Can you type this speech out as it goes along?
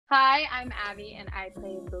Hi, I'm Abby and I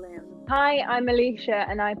play Bloom. Hi, I'm Elisha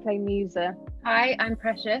and I play Musa. Hi, I'm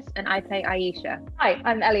Precious and I play Aisha. Hi,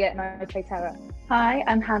 I'm Eliot and I play Terra. Hi,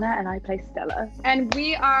 I'm Hannah and I play Stella. And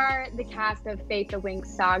we are the cast of Faith the Winx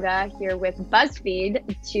Saga here with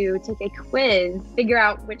BuzzFeed to take a quiz, figure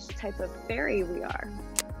out which type of fairy we are.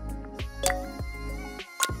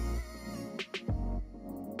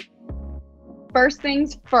 First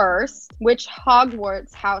things first, which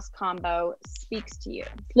Hogwarts house combo speaks to you?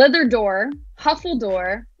 Slitherdoor,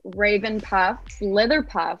 Huffledore, Ravenpuff,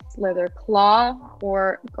 Slitherpuff, Slitherclaw,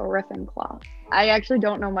 or Gryffindor? I actually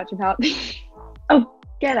don't know much about these. Oh,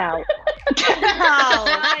 get out.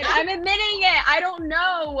 I'm admitting it. I don't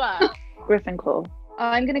know. Gryffindor.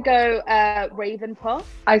 I'm going to go Ravenpuff.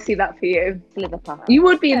 I see that for you. Slitherpuff. You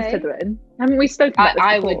would be Okay. in Slytherin. Haven't we spoken about this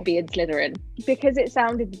I before? would be in Slytherin. Because it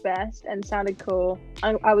sounded best and sounded cool,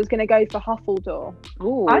 I was going to go for Huffledore.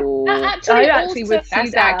 Ooh, I actually would see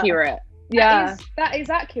that's that. accurate. Yeah. That is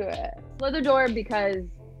accurate. Slitherdoor because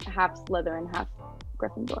half Slytherin, half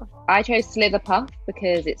Gryffindor. I chose Slitherpuff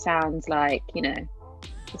because it sounds like,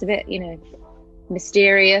 it's a bit,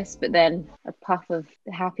 mysterious, but then a puff of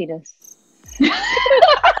happiness.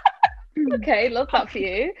 Okay, love that for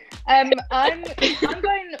you. I'm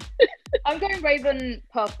going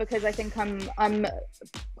Ravenpuff because I think I'm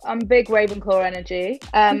big Ravenclaw energy.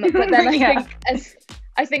 But then Yeah.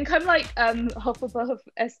 I think I'm like Hufflepuff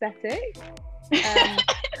aesthetic.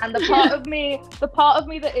 And the part of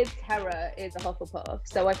me that is Terra is a Hufflepuff.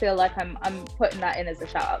 So I feel like I'm putting that in as a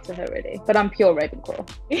shout out to her really. But I'm pure Ravenclaw.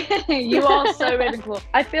 You are so Ravenclaw.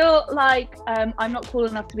 I feel like I'm not cool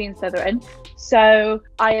enough to be in Slytherin, so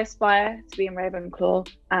I aspire to be in Ravenclaw,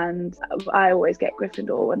 and I always get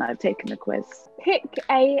Gryffindor when I've taken the quiz. Pick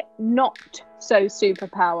a not so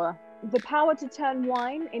superpower. The power to turn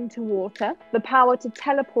wine into water, the power to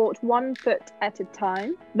teleport 1 foot at a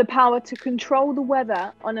time, the power to control the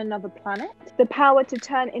weather on another planet, the power to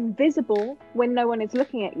turn invisible when no one is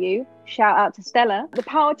looking at you, shout out to Stella, the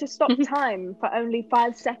power to stop time for only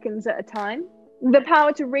 5 seconds at a time, the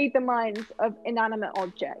power to read the minds of inanimate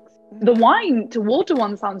objects. The wine to water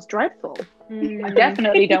one sounds dreadful. I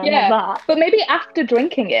definitely don't Yeah. want that. But maybe after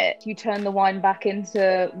drinking it, you turn the wine back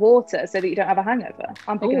into water so that you don't have a hangover.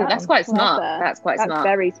 I'm picking Ooh, that that's one. quite smart. Clever. That's quite That's smart.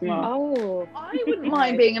 very smart. Oh, I wouldn't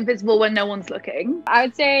mind being invisible when no one's looking. I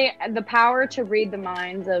would say the power to read the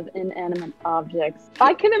minds of inanimate objects.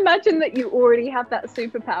 I can imagine that you already have that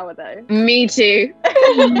superpower though. Me too.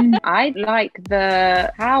 I'd like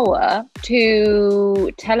the power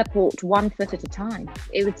to teleport 1 foot at a time.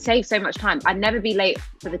 It would save so much time. I'd never be late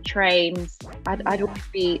for the trains. I'd always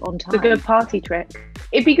be on time. It's a good party trick.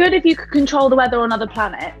 It'd be good if you could control the weather on other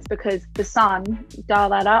planets, because the sun, dial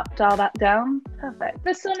that up, dial that down. Perfect.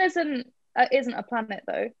 the sun isn't a planet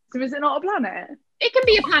though. So is it not a planet? It can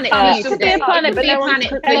be a planet Oh, for you it could today. be a planet, It but can be a no one- planet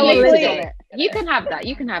for no one you lives today. on it. You can have that.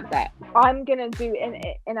 You can have that. I'm gonna do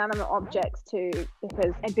inanimate objects too,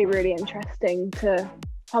 because it'd be really interesting to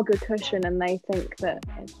hug a cushion and they think that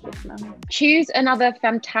it's just nice. Choose another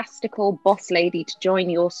fantastical boss lady to join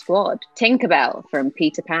your squad. Tinkerbell from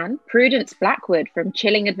Peter Pan, Prudence Blackwood from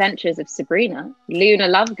Chilling Adventures of Sabrina, Luna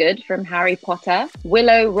Lovegood from Harry Potter,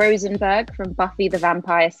 Willow Rosenberg from Buffy the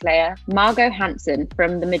Vampire Slayer, Margot Hansen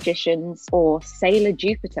from The Magicians, or Sailor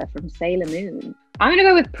Jupiter from Sailor Moon. I'm going to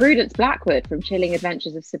go with Prudence Blackwood from Chilling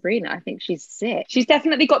Adventures of Sabrina. I think she's sick. She's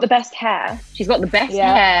definitely got the best hair. She's got the best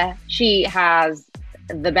Yeah. hair. She has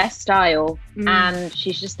the best style, and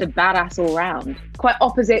she's just a badass all round. Quite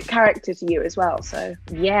opposite character to you as well, so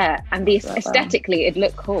Yeah, and the Well, aesthetically, it'd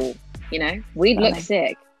look cool. We'd look Funny.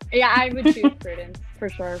 sick. Yeah, I would choose Prudence for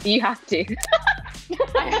sure. You have to.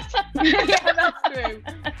 Yeah, that's true.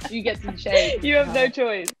 You get some shade. you have no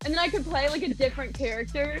choice. And then I could play like a different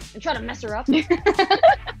character and try to mess her up.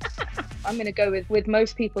 I'm going to go with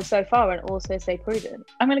most people so far and also say Prudence.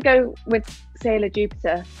 I'm going to go with Sailor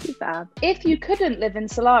Jupiter. She's bad. If you couldn't live in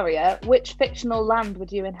Solaria, which fictional land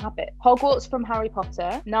would you inhabit? Hogwarts from Harry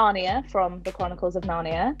Potter, Narnia from The Chronicles of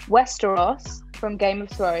Narnia, Westeros from Game of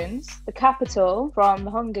Thrones, the capital from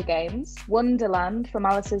The Hunger Games, Wonderland from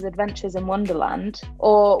Alice's Adventures in Wonderland,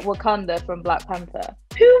 or Wakanda from Black Panther?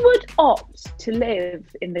 Who would opt to live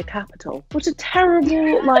in the capital? What a terrible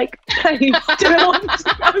place to want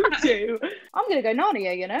to go to. I'm going to go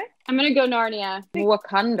Narnia, I'm gonna go Narnia.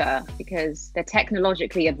 Wakanda, because they're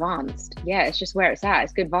technologically advanced. Yeah, it's just where it's at.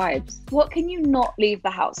 It's good vibes. What can you not leave the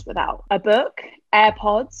house without? A book,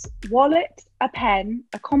 AirPods, wallet, a pen,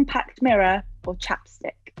 a compact mirror, or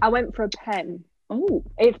chapstick? I went for a pen. Oh,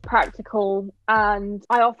 It's practical and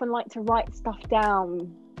I often like to write stuff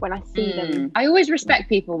down when I see them. I always respect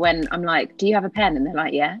people when I'm like, do you have a pen? And they're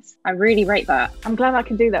like, yes. I really rate that. I'm glad I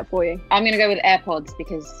can do that for you. I'm going to go with AirPods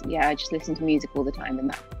because, yeah, I just listen to music all the time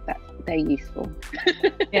and that they're useful.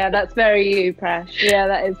 Yeah, that's very you, Prash. Yeah,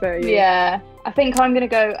 that is very you. Yeah. I think I'm going to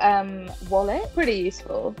go wallet. Pretty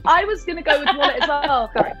useful. I was going to go with wallet as well.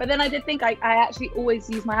 But then I did think I actually always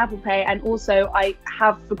use my Apple Pay, and also I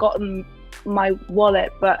have forgotten my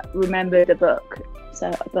wallet but remembered a book. So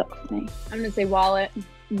a book for me. I'm going to say wallet.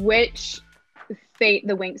 Which Fate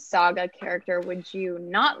the Winx Saga character would you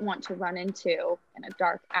not want to run into in a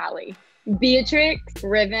dark alley? Beatrix,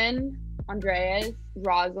 Riven, Andreas,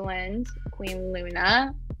 Rosalind, Queen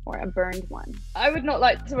Luna, or a burned one? I would not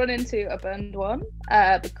like to run into a burned one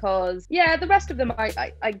because, yeah, the rest of them,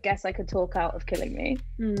 I guess I could talk out of killing me.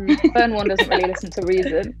 Burned one doesn't really listen to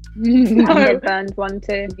reason. No. Burned one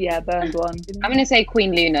too. Yeah, burned one. I'm going to say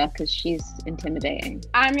Queen Luna because she's intimidating.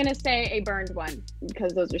 I'm going to say a burned one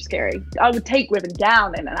because those are scary. I would take Riven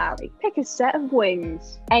down in an alley. Pick a set of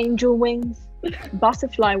wings. Angel wings,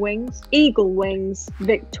 butterfly wings, eagle wings,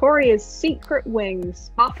 Victoria's Secret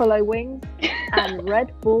wings, buffalo wings, and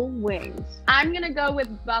Red Bull wings. I'm going to go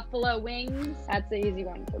with buffalo wings. That's the easy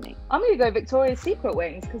one for me. I'm going to go Victoria's Secret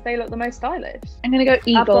wings because they look the most stylish. I'm going to go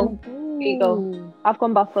eagle. Eagle. I've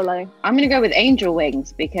gone buffalo. I'm going to go with angel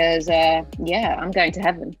wings because, yeah, I'm going to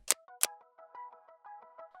heaven.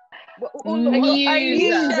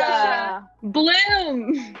 Musa.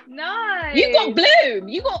 Bloom. Nice. You got Bloom.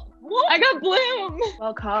 You got what? I got Bloom.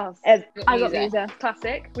 Well cast. I got Musa.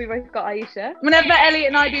 Classic. We both got Aisha. Whenever Elliot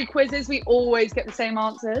and I do quizzes, we always get the same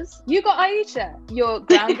answers. You got Aisha. You're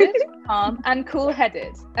grounded, calm, and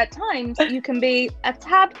cool-headed. At times, you can be a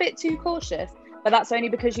tad bit too cautious, but that's only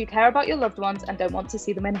because you care about your loved ones and don't want to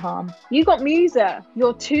see them in harm. You got Musa.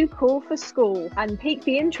 You're too cool for school and pique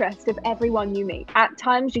the interest of everyone you meet. At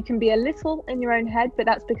times you can be a little in your own head, but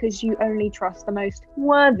that's because you only trust the most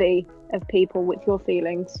worthy of people with your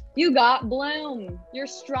feelings. You got Bloom. You're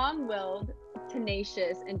strong-willed,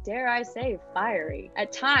 tenacious, and dare I say, fiery.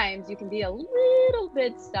 At times, you can be a little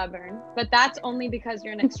bit stubborn, but that's only because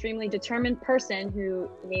you're an extremely determined person who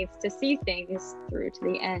needs to see things through to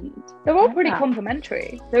the end. They're all pretty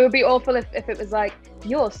complimentary. They would be awful if it was like,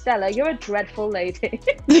 you're Stella, you're a dreadful lady.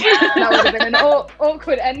 That would have been an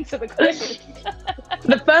awkward end to the quiz.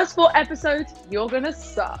 The first 4 episodes, you're gonna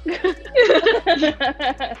suck.